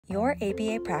Your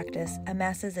ABA practice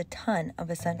amasses a ton of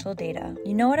essential data.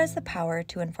 You know it has the power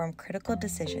to inform critical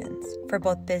decisions for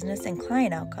both business and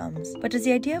client outcomes, but does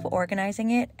the idea of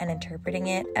organizing it and interpreting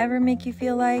it ever make you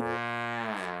feel like,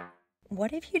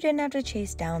 what if you didn't have to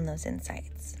chase down those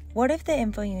insights? What if the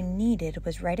info you needed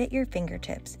was right at your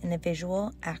fingertips in a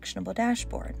visual, actionable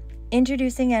dashboard?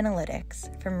 Introducing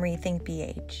Analytics from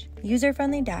RethinkBH,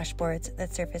 user-friendly dashboards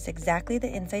that surface exactly the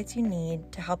insights you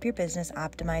need to help your business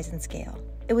optimize and scale.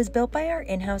 It was built by our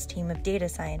in-house team of data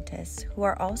scientists who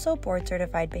are also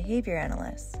board-certified behavior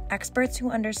analysts, experts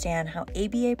who understand how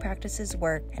ABA practices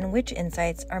work and which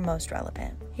insights are most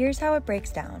relevant. Here's how it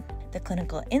breaks down. The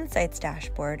Clinical Insights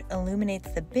dashboard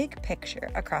illuminates the big picture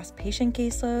across patient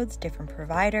caseloads, different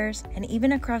providers, and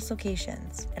even across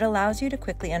locations. It allows you to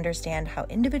quickly understand how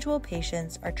individual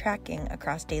patients are tracking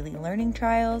across daily learning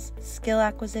trials, skill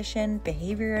acquisition,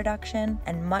 behavior reduction,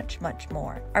 and much, much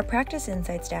more. Our Practice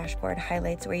Insights dashboard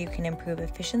highlights where you can improve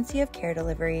efficiency of care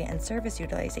delivery and service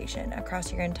utilization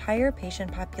across your entire patient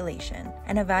population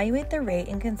and evaluate the rate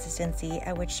and consistency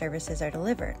at which services are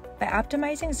delivered. By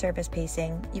optimizing service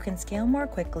pacing, you can scale more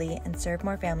quickly and serve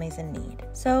more families in need.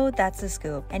 So that's the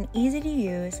scoop, an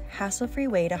easy-to-use, hassle-free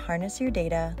way to harness your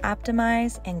data,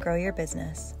 optimize, and grow your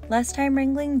business. Less time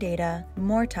wrangling data,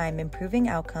 more time improving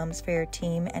outcomes for your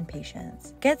team and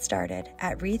patients. Get started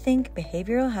at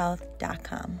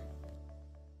RethinkBehavioralHealth.com.